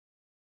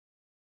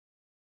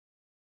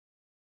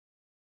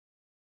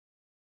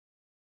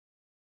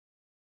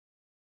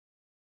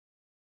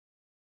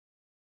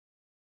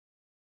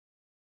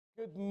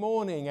Good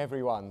morning,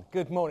 everyone.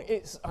 Good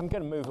morning. I'm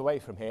going to move away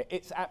from here.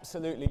 It's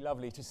absolutely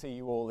lovely to see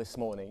you all this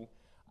morning.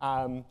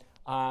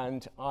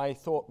 And I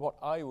thought what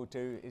I will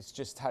do is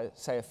just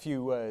say a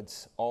few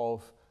words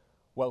of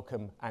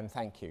welcome and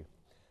thank you.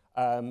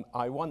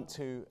 I want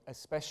to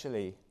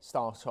especially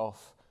start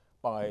off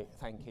by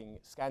thanking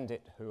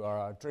Scandit, who are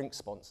our drink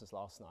sponsors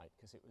last night,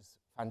 because it was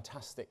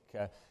fantastic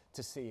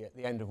to see at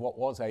the end of what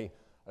was a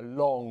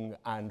long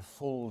and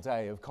full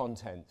day of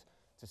content,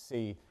 to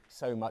see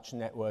so much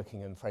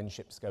networking and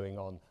friendships going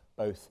on,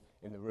 both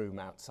in the room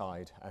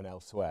outside and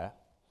elsewhere.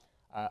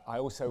 I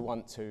also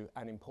want to,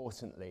 and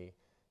importantly,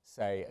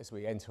 say, as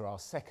we enter our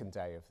second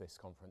day of this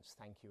conference,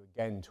 thank you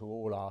again to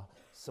all our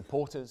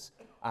supporters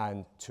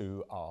and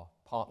to our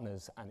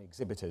partners and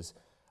exhibitors,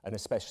 and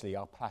especially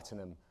our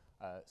platinum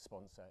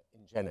sponsor,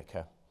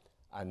 Ingenica,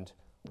 and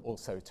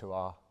also to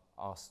our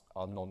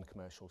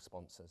non-commercial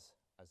sponsors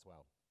as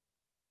well.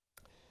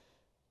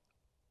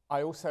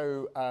 I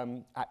also,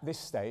 at this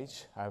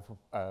stage,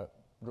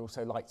 would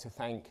also like to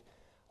thank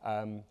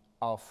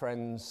our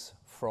friends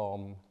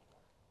from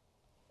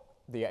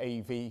the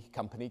AV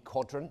company,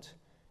 Quadrant.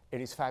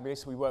 It is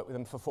fabulous. We work with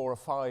them for 4 or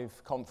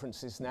 5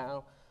 conferences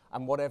now,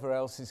 and whatever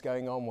else is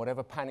going on,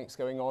 whatever panic's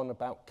going on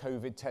about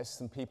COVID tests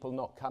and people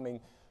not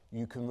coming,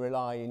 you can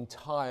rely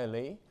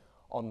entirely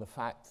on the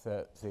fact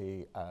that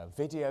the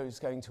video is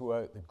going to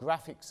work, the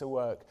graphics will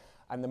work,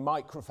 and the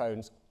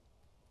microphones.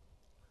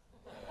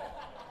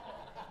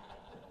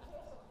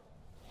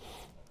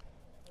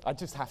 I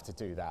just have to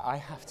do that. I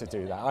have to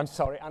do that. I'm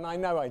sorry. And I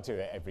know I do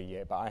it every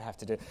year, but I have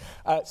to do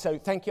it. So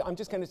thank you. I'm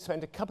just going to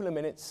spend a couple of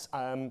minutes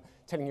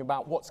telling you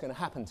about what's going to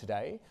happen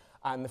today.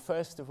 And the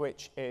first of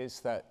which is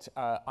that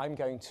I'm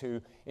going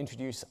to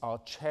introduce our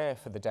chair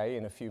for the day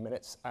in a few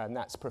minutes, and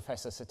that's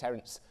Professor Sir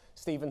Terence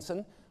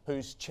Stevenson,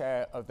 who's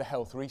chair of the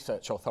Health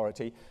Research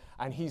Authority,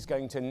 and he's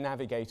going to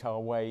navigate our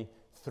way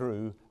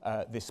through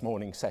this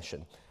morning's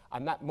session.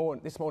 And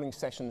this morning's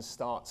session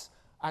starts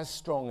as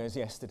strong as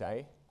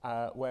yesterday,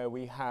 where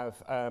we have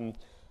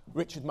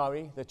Richard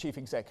Murray, the Chief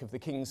Exec of the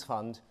King's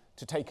Fund,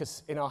 to take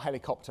us in our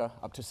helicopter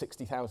up to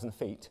 60,000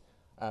 feet.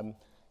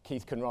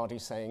 Keith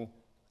Conradi saying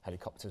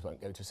helicopters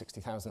won't go to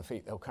 60,000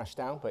 feet, they'll crash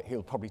down, but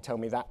he'll probably tell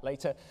me that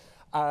later.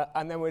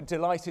 And then we're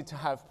delighted to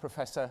have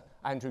Professor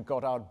Andrew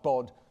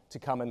Goddard-Bod to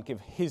come and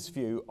give his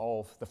view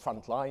of the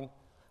front line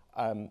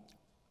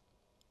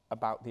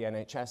about the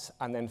NHS.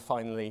 And then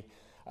finally,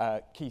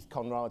 Keith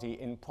Conradi,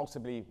 in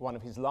possibly one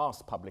of his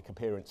last public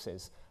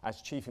appearances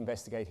as Chief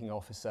Investigating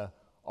Officer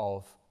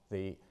of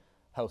the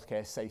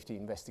Healthcare Safety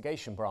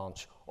Investigation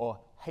Branch, or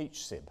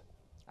HSIB,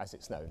 as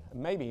it's known.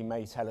 And maybe he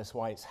may tell us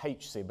why it's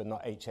HSIB and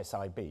not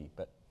HSIB,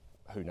 but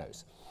who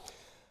knows.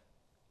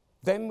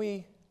 Then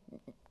we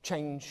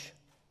change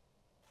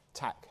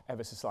tack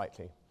ever so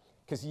slightly,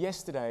 because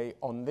yesterday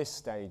on this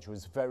stage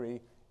was very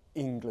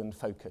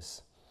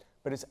England-focused.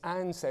 But as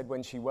Anne said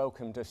when she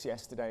welcomed us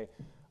yesterday,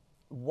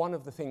 one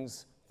of the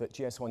things that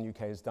GS1 UK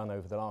has done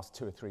over the last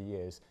 2 or 3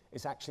 years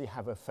is actually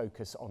have a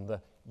focus on the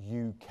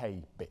UK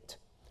bit.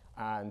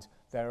 And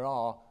there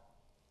are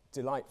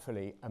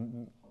delightfully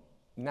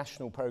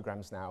national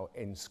programmes now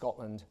in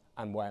Scotland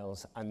and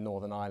Wales and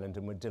Northern Ireland,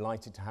 and we're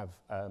delighted to have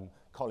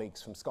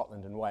colleagues from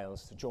Scotland and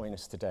Wales to join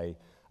us today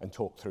and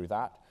talk through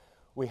that.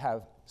 We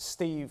have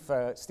Steve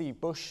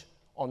Bush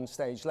on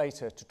stage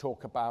later to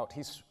talk about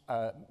his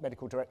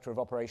Medical Director of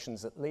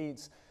Operations at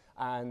Leeds,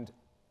 and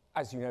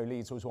as you know,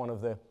 Leeds was one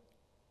of the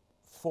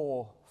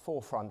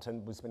forefront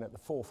and has been at the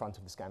forefront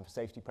of the Scan for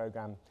Safety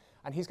programme.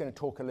 And he's going to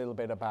talk a little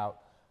bit about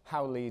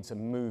how Leeds are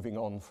moving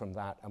on from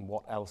that and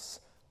what else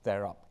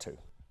they're up to.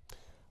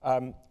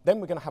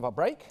 Then we're going to have our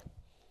break,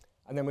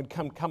 and then we'd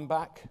come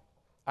back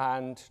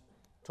and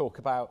talk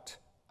about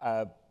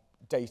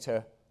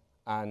data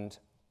and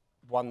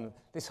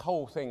this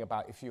whole thing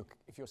about if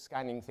you're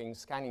scanning things,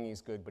 scanning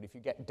is good, but if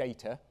you get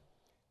data,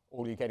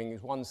 all you're getting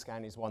is one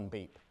scan is one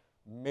beep.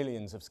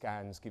 Millions of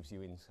scans gives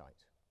you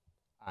insight,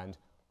 and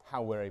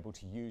how we're able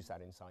to use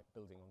that insight,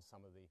 building on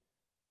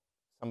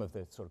some of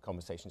the sort of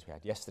conversations we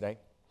had yesterday.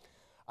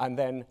 And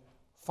then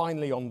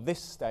finally on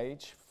this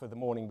stage for the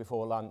morning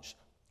before lunch,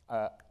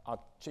 our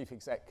Chief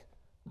Exec,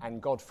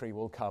 Anne Godfrey,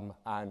 will come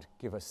and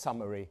give a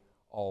summary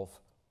of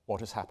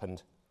what has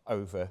happened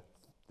over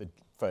the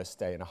first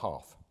day and a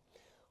half.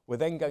 We're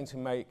then going to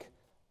make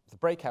the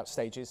breakout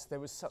stages.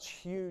 There was such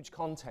huge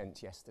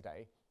content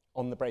yesterday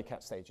on the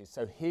breakout stages.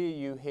 So here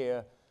you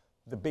hear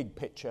the big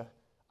picture,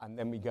 and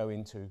then we go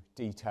into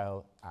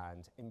detail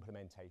and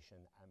implementation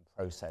and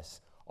process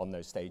on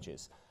those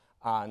stages.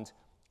 And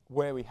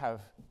where we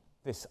have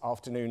this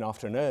afternoon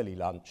after an early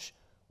lunch,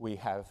 we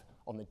have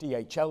on the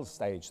DHL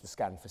stage the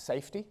Scan for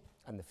Safety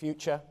and the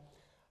future,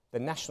 the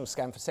National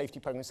Scan for Safety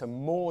programme, so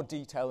more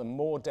detail and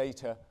more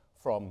data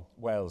from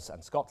Wales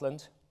and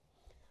Scotland.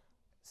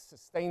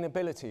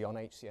 Sustainability on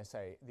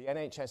HCSA. The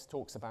NHS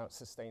talks about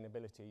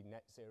sustainability,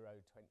 net zero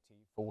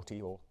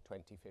 2040 or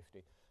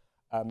 2050.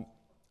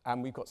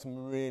 And we've got some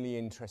really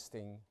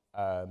interesting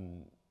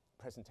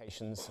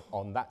presentations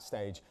on that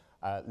stage,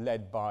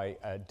 led by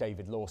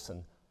David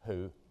Lawson,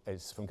 who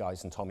is from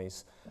Guys and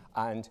Tommies.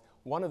 And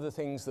one of the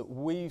things that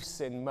we've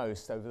seen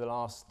most over the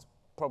last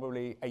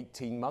probably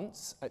 18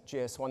 months at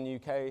GS1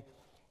 UK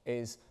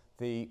is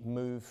the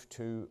move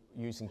to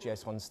using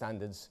GS1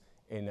 standards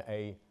in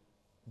a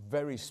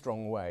very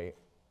strong way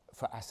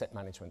for asset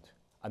management.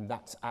 And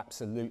that's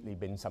absolutely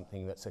been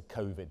something that's a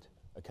COVID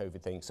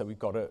thing. So we've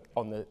got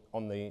on the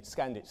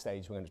Scandit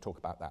stage, we're going to talk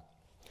about that.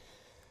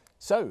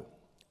 So,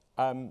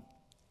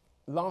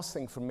 last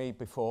thing from me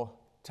before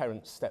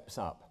Terence steps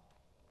up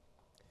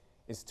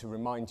is to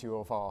remind you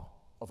of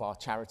our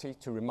charity,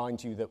 to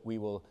remind you that we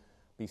will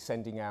be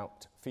sending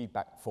out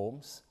feedback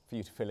forms for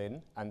you to fill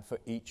in, and for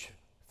each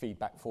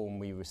feedback form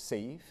we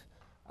receive,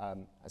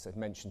 as I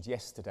mentioned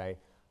yesterday,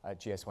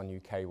 GS1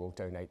 UK will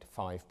donate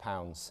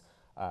 £5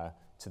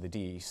 to the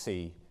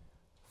DEC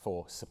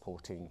for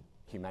supporting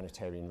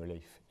humanitarian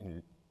relief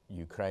in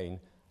Ukraine,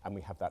 and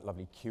we have that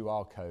lovely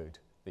QR code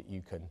that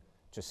you can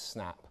just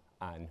snap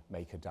and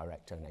make a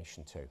direct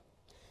donation to.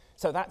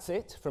 So that's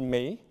it from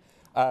me.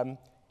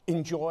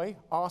 Enjoy,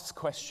 ask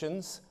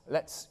questions.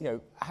 Let's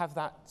have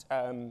that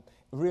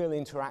real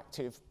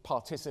interactive,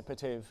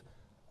 participative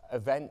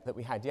event that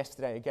we had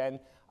yesterday again.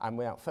 And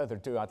without further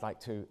ado, I'd like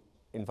to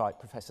invite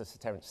Professor Sir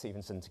Terence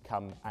Stevenson to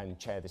come and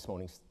chair this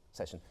morning's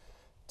session.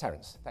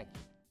 Terence, thank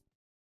you.